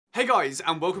Hey guys,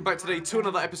 and welcome back today to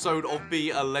another episode of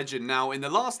Be a Legend. Now, in the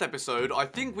last episode, I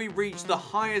think we reached the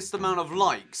highest amount of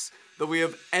likes that we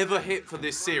have ever hit for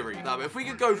this series. Now, if we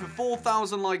could go for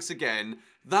 4,000 likes again,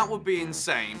 that would be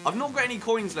insane. I've not got any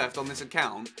coins left on this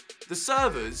account. The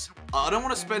servers, I don't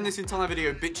want to spend this entire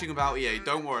video bitching about EA,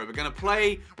 don't worry. We're going to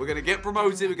play, we're going to get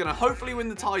promoted, we're going to hopefully win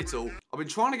the title. I've been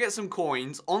trying to get some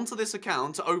coins onto this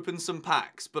account to open some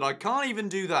packs, but I can't even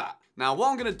do that. Now, what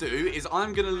I'm going to do is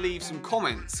I'm going to leave some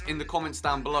comments in the comments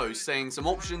down below saying some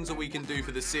options that we can do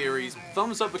for the series.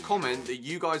 Thumbs up the comment that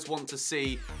you guys want to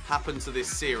see happen to this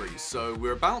series. So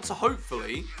we're about to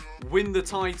hopefully win the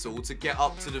title to get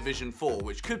up to Division 4,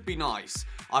 which could be nice.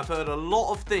 I've heard a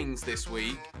lot of things this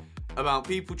week about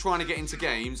people trying to get into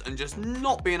games and just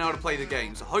not being able to play the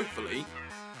game. So hopefully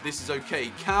this is okay.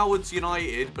 Cowards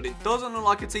United, but it doesn't look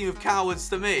like a team of cowards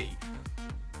to me.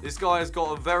 This guy has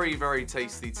got a very, very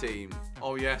tasty team.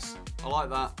 Oh, yes. I like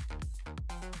that.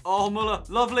 Oh, Muller.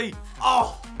 Lovely.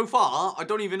 Oh! So far, I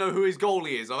don't even know who his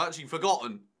goalie is. I've actually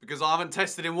forgotten because I haven't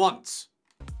tested him once.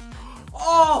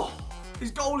 Oh!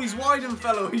 His goalie's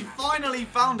Weidenfellow. He finally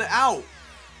found it out.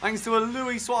 Thanks to a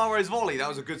Luis Suarez volley. That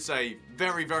was a good save.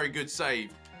 Very, very good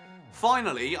save.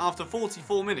 Finally, after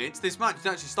 44 minutes, this match is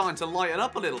actually starting to lighten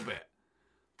up a little bit.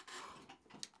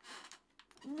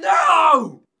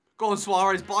 No! Go on,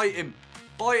 Suarez, bite him.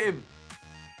 Bite him.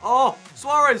 Oh,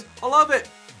 Suarez, I love it.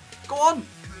 Go on.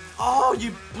 Oh, you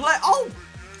play. Oh.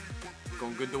 Go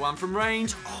on, good the one from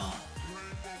range. Oh.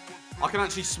 I can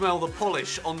actually smell the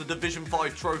polish on the Division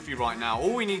 5 trophy right now.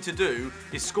 All we need to do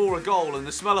is score a goal and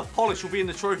the smell of polish will be in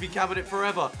the trophy cabinet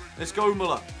forever. Let's go,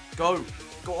 Muller. Go.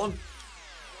 Go on.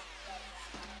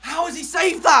 How has he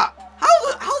saved that?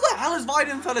 How the hell has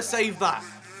Weidenfeller saved that?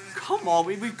 Come on,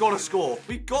 we've got to score.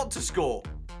 We've got to score.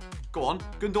 Go on,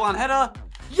 Gundogan header.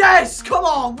 Yes, come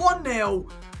on, 1-0.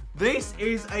 This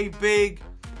is a big,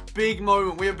 big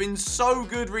moment. We have been so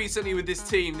good recently with this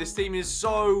team. This team is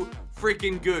so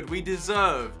freaking good. We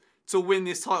deserve to win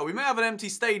this title. We may have an empty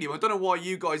stadium. I don't know why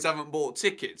you guys haven't bought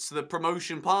tickets to the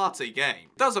promotion party game.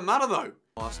 Doesn't matter though.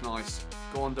 Oh, that's nice.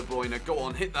 Go on, De Bruyne. Go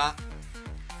on, hit that.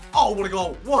 Oh, what a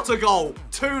goal. What a goal.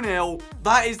 2-0.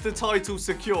 That is the title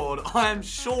secured. I am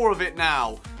sure of it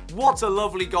now. What a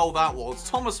lovely goal that was.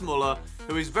 Thomas Muller,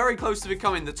 who is very close to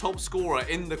becoming the top scorer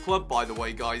in the club, by the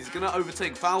way, guys. He's going to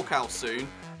overtake Falcao soon.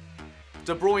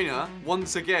 De Bruyne,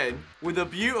 once again, with a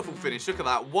beautiful finish. Look at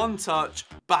that. One touch.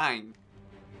 Bang.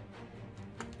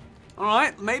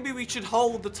 Alright, maybe we should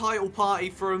hold the title party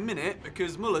for a minute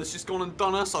because Muller's just gone and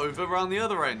done us over around the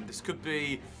other end. This could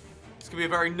be a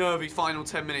very nervy final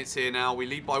 10 minutes here now. We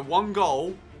lead by 1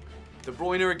 goal. De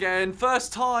Bruyne again.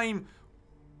 First time.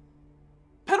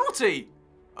 Penalty.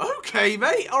 Okay,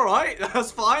 mate. All right.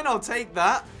 That's fine. I'll take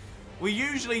that. We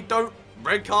usually don't.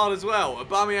 Red card as well.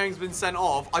 Aubameyang's been sent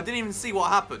off. I didn't even see what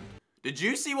happened. Did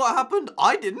you see what happened?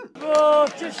 I didn't. Oh,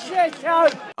 just shit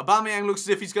out. Aubameyang looks as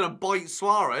if he's going to bite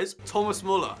Suarez. Thomas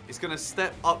Muller is going to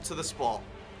step up to the spot.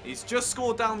 He's just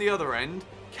scored down the other end.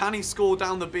 Can he score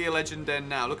down the Be a Legend end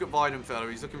now? Look at Weidenfeller.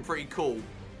 He's looking pretty cool.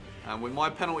 And with my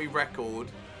penalty record,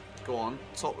 go on.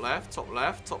 Top left, top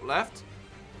left, top left.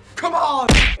 Come on!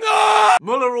 No!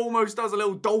 Muller almost does a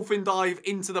little dolphin dive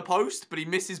into the post, but he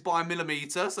misses by a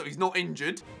millimetre, so he's not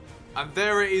injured. And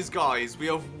there it is, guys. We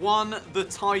have won the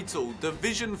title.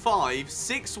 Division 5,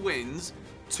 6 wins,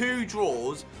 2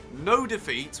 draws, no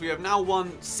defeats. We have now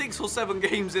won 6 or 7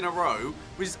 games in a row,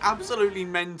 which is absolutely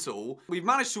mental. We've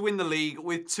managed to win the league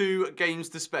with 2 games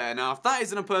to spare. Now, if that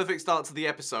isn't a perfect start to the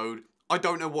episode, I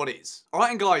don't know what is.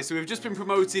 Alright, and guys, so we've just been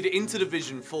promoted into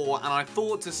Division 4, and I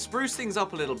thought to spruce things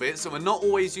up a little bit so we're not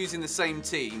always using the same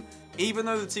team, even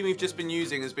though the team we've just been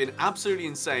using has been absolutely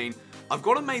insane, I've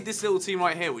got to make this little team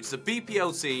right here, which is a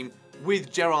BPL team with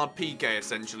Gerard Piqué,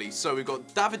 essentially. So we've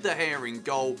got David De Gea in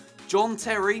goal, John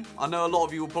Terry. I know a lot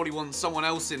of you will probably want someone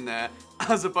else in there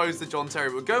as opposed to John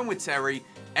Terry. We're going with Terry,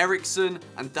 Ericsson,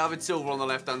 and David Silva on the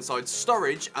left-hand side.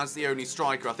 Sturridge as the only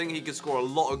striker. I think he could score a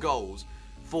lot of goals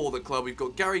for the club. We've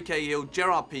got Gary Cahill,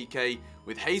 Gerard Piqué,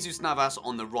 with Jesus Navas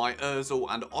on the right, Ozil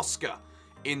and Oscar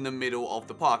in the middle of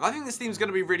the park. I think this team's going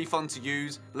to be really fun to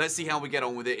use. Let's see how we get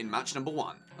on with it in match number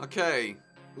 1. Okay,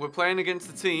 we're playing against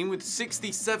a team with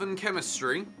 67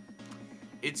 chemistry.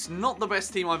 It's not the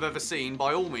best team I've ever seen,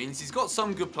 by all means. He's got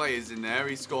some good players in there.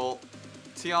 He's got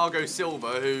Thiago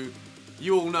Silva, who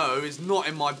you all know is not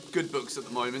in my good books at the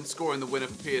moment, scoring the winner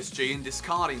for PSG and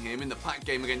discarding him in the pack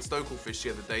game against Oakelfish the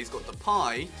other day. He's got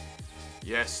Depay.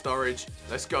 Yes, Sturridge.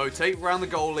 Let's go. Take round the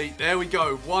goalie. There we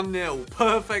go. 1-0.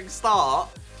 Perfect start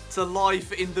to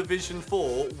life in Division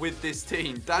 4 with this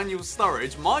team. Daniel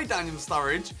Sturridge, my Daniel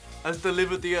Sturridge, has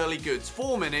delivered the early goods.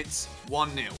 4 minutes,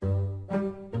 1-0.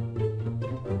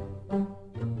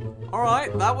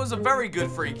 Alright, that was a very good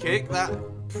free kick. That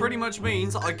pretty much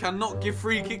means I cannot give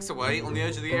free kicks away on the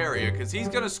edge of the area because he's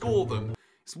going to score them.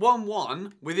 It's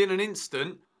 1-1 within an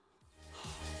instant.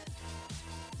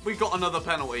 We got another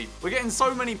penalty. We're getting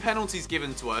so many penalties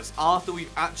given to us after we've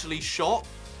actually shot.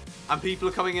 And people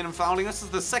are coming in and fouling us. This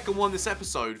is the second one this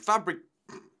episode. Fabric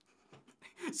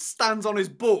stands on his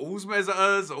balls, Mesut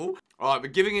Ozil. Alright, we're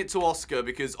giving it to Oscar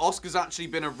because Oscar's actually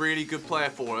been a really good player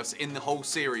for us in the whole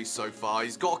series so far.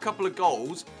 He's got a couple of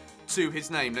goals to his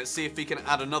name. Let's see if he can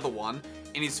add another one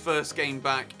in his first game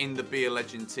back in the Be a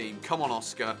Legend team. Come on,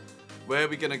 Oscar. Where are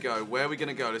we going to go? Where are we going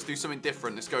to go? Let's do something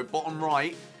different. Let's go bottom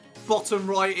right. Bottom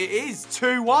right it is.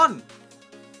 2-1.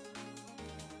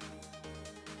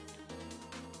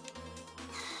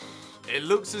 It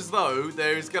looks as though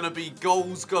there is going to be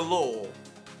goals galore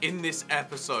in this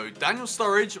episode. Daniel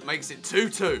Sturridge makes it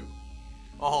 2-2.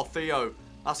 Oh, Theo,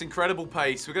 that's incredible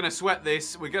pace. We're going to sweat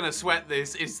this. We're going to sweat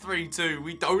this. It's 3-2.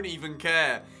 We don't even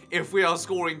care if we are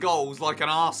scoring goals like an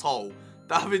arsehole.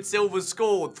 David Silva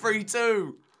scored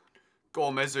 3-2. Go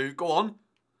on, Mesut. Go on.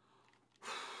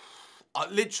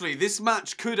 Literally, this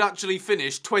match could actually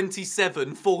finish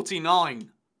 27-49.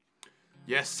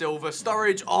 Yes, Silva.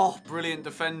 Sturridge. Oh, brilliant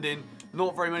defending.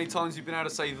 Not very many times you've been able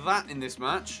to say that in this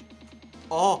match.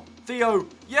 Oh, Theo.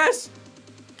 Yes.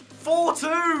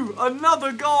 4-2.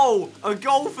 Another goal. A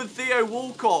goal for Theo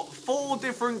Walcott. 4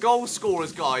 different goal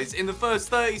scorers, guys, in the first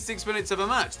 36 minutes of a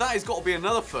match. That has got to be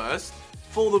another first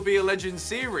for the Be a Legend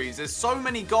series. There's so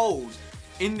many goals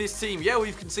in this team. Yeah,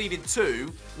 we've conceded 2.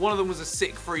 One of them was a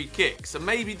sick free kick. So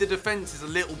maybe the defence is a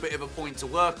little bit of a point to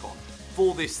work on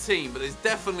for this team. But there's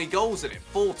definitely goals in it.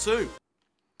 4-2.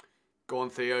 Go on,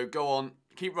 Theo. Go on.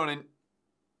 Keep running.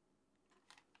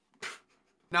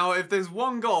 Now, if there's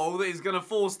one goal that is going to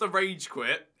force the rage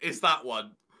quit, it's that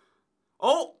one.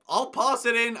 Oh, I'll pass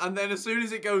it in, and then as soon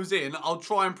as it goes in, I'll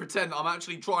try and pretend I'm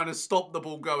actually trying to stop the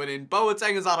ball going in.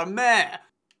 Boateng has had a mare.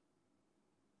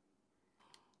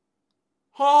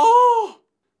 Oh!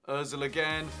 Ozil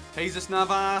again. Jesus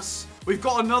Navas. We've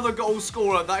got another goal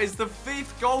scorer. That is the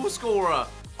 5th goal scorer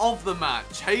of the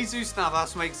match. Jesus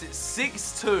Navas makes it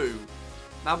 6-2.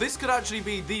 Now, this could actually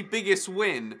be the biggest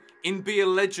win in Be a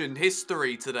Legend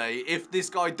history today if this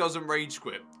guy doesn't rage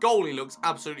quit. Goalie looks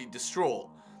absolutely distraught.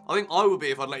 I think I would be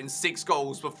if I'd let in 6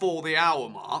 goals before the hour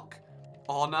mark.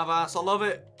 Oh, Navas, I love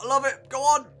it. I love it. Go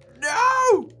on.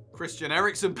 No! Christian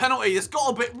Eriksen penalty. It's got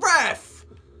a bit ref.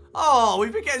 Oh,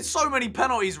 we've been getting so many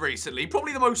penalties recently.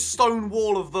 Probably the most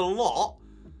stonewall of the lot.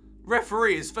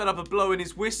 Referee is fed up of blowing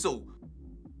his whistle.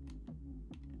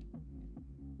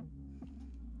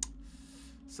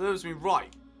 Serves me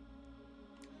right.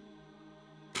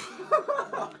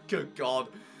 Good God.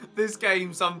 This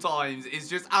game sometimes is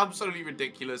just absolutely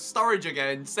ridiculous. Sturridge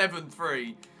again,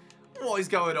 7-3. What is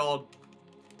going on?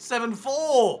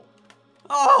 7-4.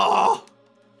 Oh!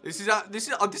 This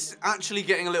is actually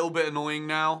getting a little bit annoying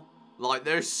now. Like,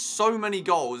 there's so many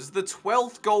goals. This is the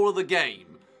 12th goal of the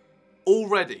game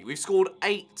already. We've scored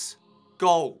 8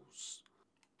 goals.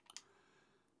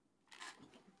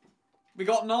 We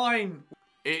got 9.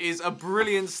 It is a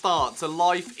brilliant start to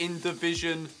life in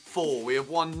Division 4. We have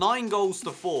won 9 goals to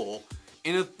 4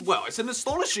 in a, well, it's an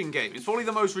astonishing game. It's probably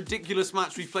the most ridiculous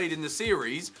match we've played in the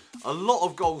series. A lot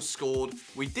of goals scored.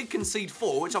 We did concede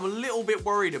 4, which I'm a little bit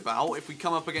worried about if we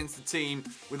come up against a team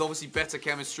with obviously better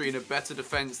chemistry and a better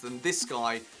defense than this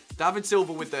guy. David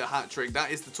Silva with the hat-trick, that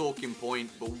is the talking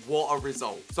point, but what a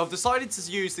result. So I've decided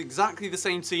to use exactly the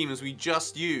same team as we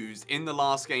just used in the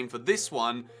last game for this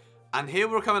one. And here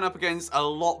we're coming up against a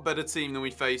lot better team than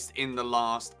we faced in the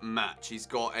last match. He's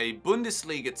got a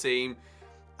Bundesliga team,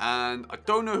 and I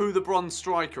don't know who the bronze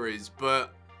striker is,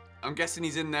 but I'm guessing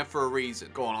he's in there for a reason.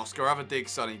 Go on, Oscar, have a dig,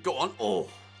 Sonny. Go on. Oh.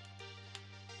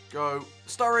 Go.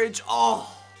 Sturridge.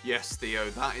 Oh. Yes, Theo,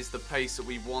 that is the pace that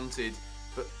we wanted.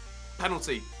 But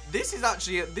penalty. This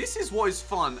is what is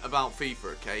fun about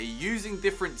FIFA, okay? Using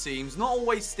different teams, not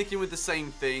always sticking with the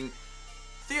same thing.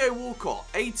 Theo Walcott,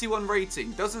 81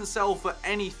 rating, doesn't sell for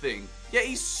anything. Yet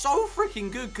he's so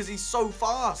freaking good because he's so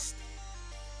fast.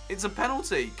 It's a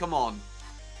penalty. Come on.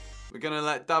 We're going to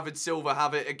let David Silva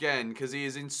have it again because he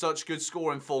is in such good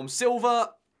scoring form.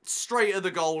 Silva, straight at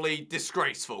the goalie,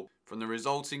 disgraceful. From the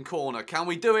resulting corner, can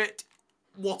we do it?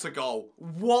 What a goal.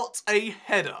 What a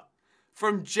header.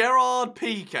 From Gerard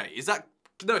Piqué. Is that...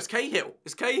 No, it's Cahill.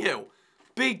 It's Cahill.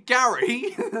 Big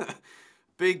Gary...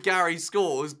 Big Gary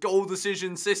scores, goal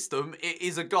decision system, it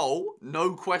is a goal,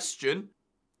 no question.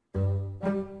 Well,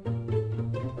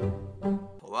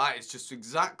 that is just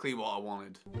exactly what I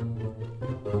wanted.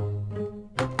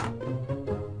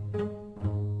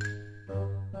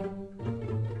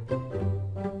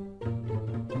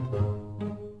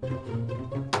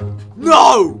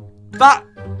 No! That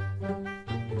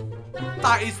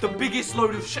is the biggest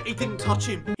load of shit. He didn't touch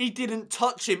him. He didn't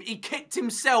touch him. He kicked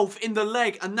himself in the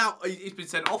leg, and now he's been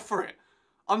sent off for it.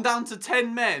 I'm down to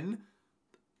 10 men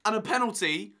and a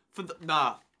penalty for the...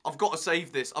 Nah, I've got to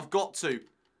save this. I've got to.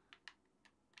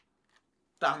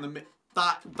 Down the mid...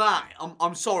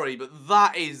 I'm sorry, but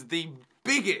that is the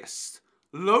biggest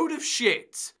load of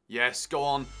shit. Yes, go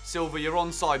on. Silva, you're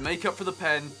onside. Make up for the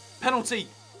pen. Penalty.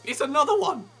 It's another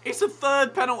one. It's a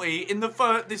third penalty in the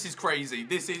first. This is crazy.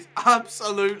 This is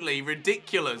absolutely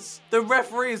ridiculous. The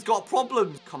referee has got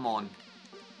problems. Come on.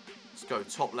 Let's go.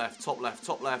 Top left, top left,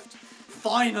 top left.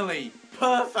 Finally.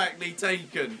 Perfectly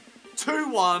taken.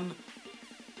 2-1.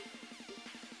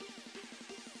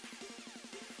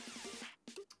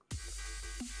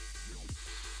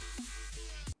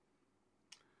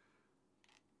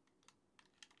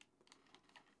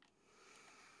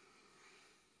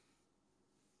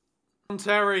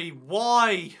 Terry,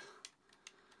 why?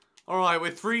 All right, we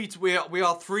are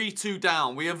 3-2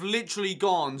 down. We have literally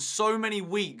gone so many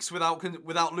weeks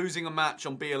without losing a match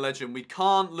on Be a Legend. We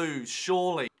can't lose,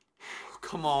 surely.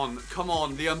 Come on, come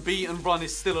on. The unbeaten run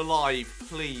is still alive.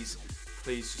 Please,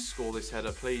 please just score this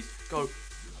header, please. Go.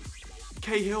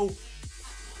 Cahill.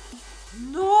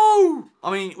 No!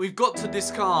 I mean, we've got to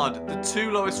discard the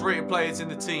 2 lowest rated players in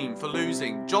the team for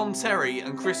losing. John Terry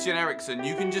and Christian Eriksen.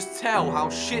 You can just tell how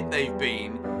shit they've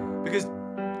been because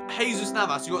Jesus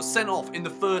Navas, who got sent off in the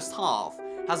first half,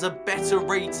 has a better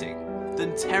rating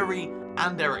than Terry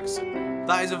and Eriksen.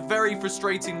 That is a very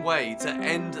frustrating way to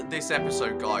end this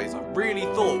episode, guys. I really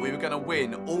thought we were going to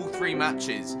win all 3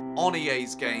 matches on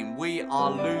EA's game. We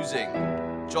are losing.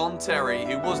 John Terry,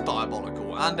 who was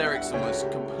diabolical, and Eriksen was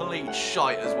complete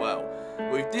shite as well.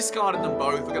 We've discarded them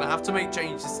both. We're going to have to make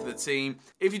changes to the team.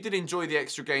 If you did enjoy the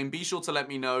extra game, be sure to let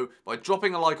me know by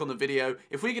dropping a like on the video.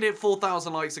 If we could hit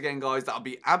 4,000 likes again, guys, that would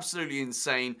be absolutely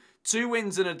insane. 2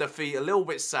 wins and a defeat, a little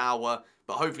bit sour,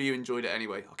 but hopefully you enjoyed it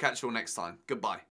anyway. I'll catch you all next time. Goodbye.